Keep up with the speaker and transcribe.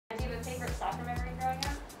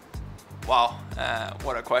Wow,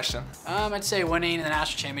 what a question. I'd say winning the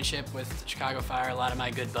national championship with Chicago Fire. A lot of my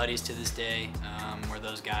good buddies to this day were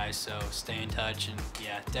those guys, so stay in touch, and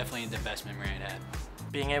yeah, definitely the best memory I'd had.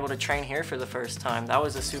 Being able to train here for the first time, that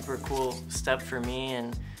was a super cool step for me,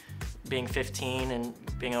 and being 15 and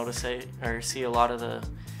being able to see a lot of the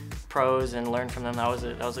pros and learn from them, that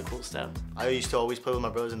was a cool step. I used to always play with my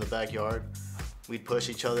bros in the backyard. We'd push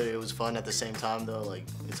each other. It was fun at the same time though. Like,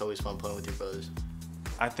 it's always fun playing with your brothers.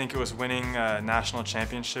 I think it was winning a national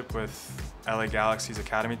championship with LA Galaxy's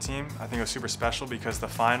academy team. I think it was super special because the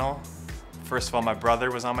final, first of all, my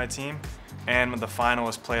brother was on my team, and the final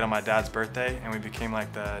was played on my dad's birthday, and we became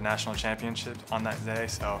like the national championship on that day,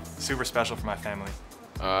 so super special for my family.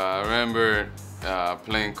 I remember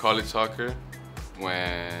playing college soccer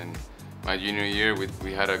when my junior year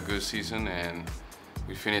we had a good season and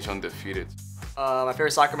we finished undefeated. My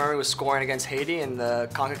favorite soccer memory was scoring against Haiti in the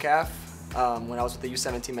CONCACAF when I was with the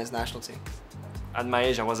U17 men's national team. At my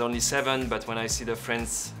age, I was only 7, but when I see the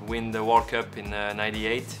France win the World Cup in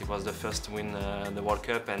 '98, it was the first to win the World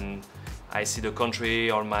Cup, and I see the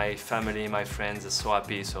country, all my family, my friends are so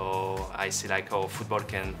happy, so I see like, oh, football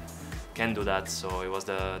can do that, so it was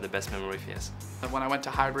the best memory, yes. When I went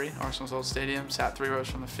to Highbury, Arsenal's old stadium, sat 3 rows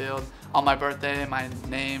from the field, on my birthday, my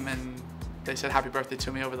name, and they said happy birthday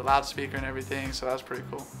to me over the loudspeaker and everything, so that was pretty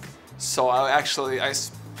cool. So I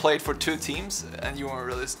played for 2 teams, and you weren't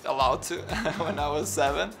really allowed to when I was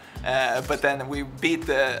 7. But then we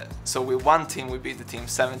with one team we beat the team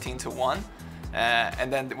 17-1,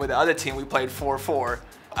 and then with the other team we played 4-4.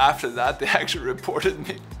 After that, they actually reported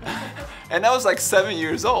me, and I was like 7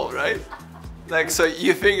 years old, right? Like, so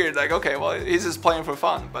you figured like, okay, well, he's just playing for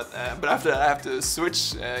fun. But after that, I have to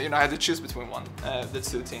switch. I had to choose between the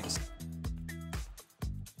 2 teams.